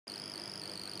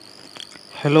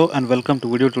Hello and welcome to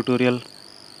video tutorial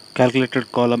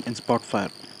calculated column in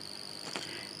Spotfire.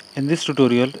 In this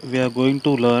tutorial we are going to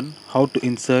learn how to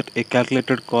insert a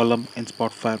calculated column in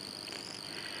Spotfire.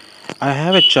 I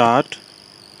have a chart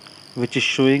which is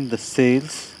showing the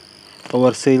sales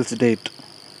over sales date.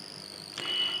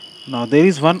 Now there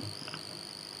is one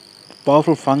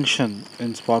powerful function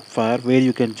in Spotfire where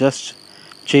you can just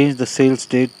change the sales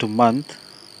date to month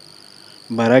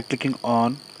by right clicking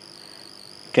on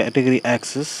category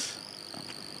axis,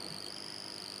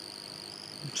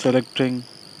 selecting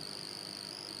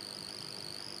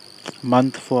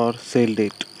month for sale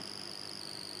date.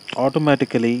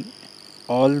 Automatically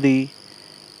all the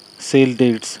sale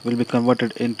dates will be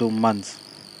converted into months.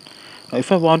 Now,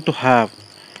 if I want to have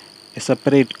a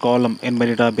separate column in my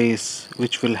database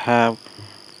which will have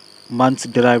months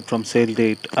derived from sale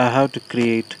date, I have to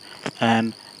create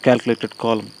an calculated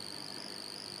column.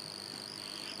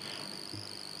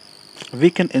 We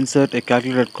can insert a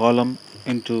calculated column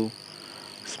into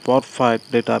Spotfire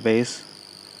database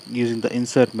using the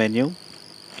insert menu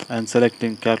and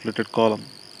selecting calculated column.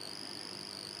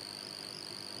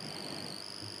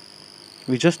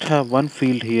 We just have one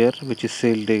field here which is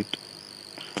sale date,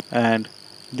 and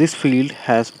this field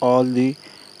has all the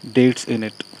dates in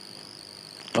it.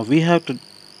 Now we have to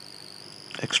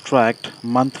extract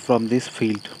month from this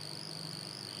field.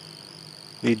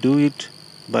 We do it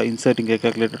by inserting a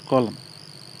calculated column.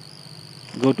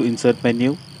 Go to insert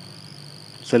menu,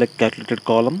 select calculated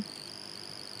column,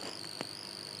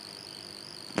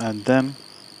 and then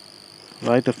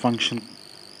write a function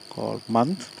called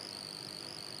month,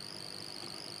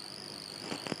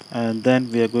 and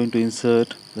then we are going to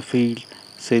insert the field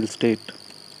sales date.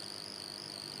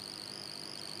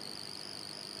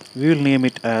 We will name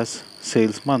it as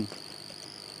sales month.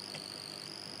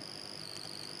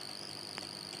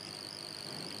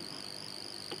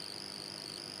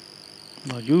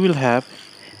 Now you will have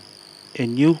a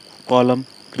new column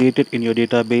created in your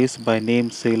database by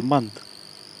name sale month.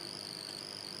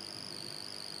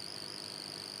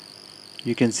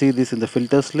 You can see this in the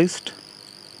filters list.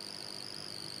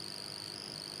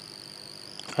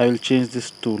 I will change this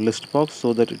to list box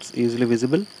so that it's easily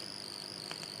visible.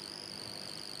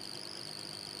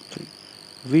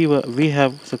 We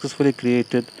have successfully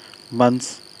created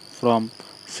months from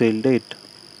sale date.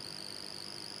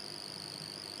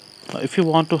 Now, if you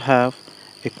want to have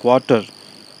a quarter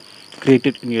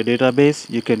created in your database,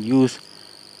 you can use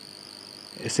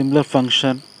a similar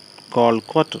function called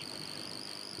quarter.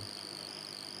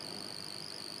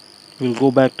 We'll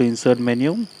go back to insert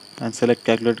menu and select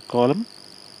calculated column.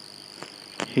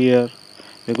 Here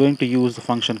we're going to use the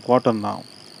function quarter now.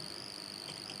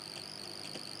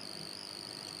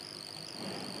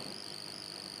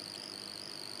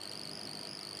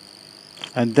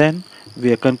 And then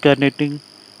we are concatenating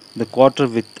the quarter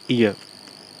with year.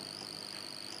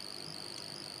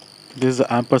 This is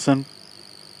the ampersand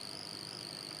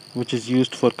which is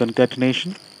used for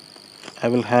concatenation. I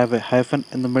will have a hyphen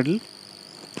in the middle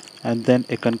and then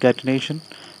a concatenation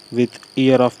with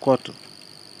year of quarter.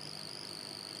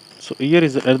 So year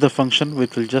is another function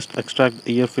which will just extract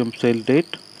the year from sale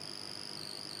date.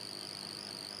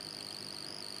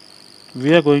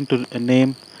 We are going to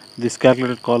name this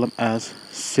calculated column as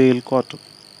sale quarter.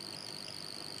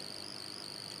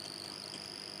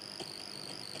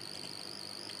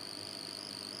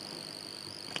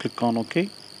 Click on OK.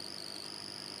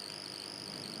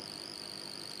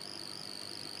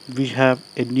 We have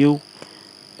a new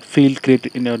field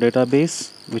created in our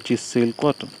database which is sale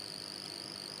quarter.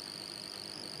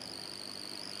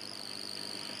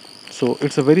 So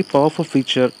it's a very powerful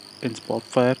feature in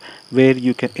Spotfire where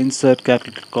you can insert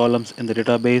calculated columns in the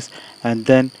database and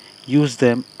then use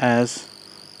them as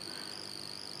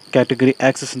category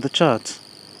access in the charts.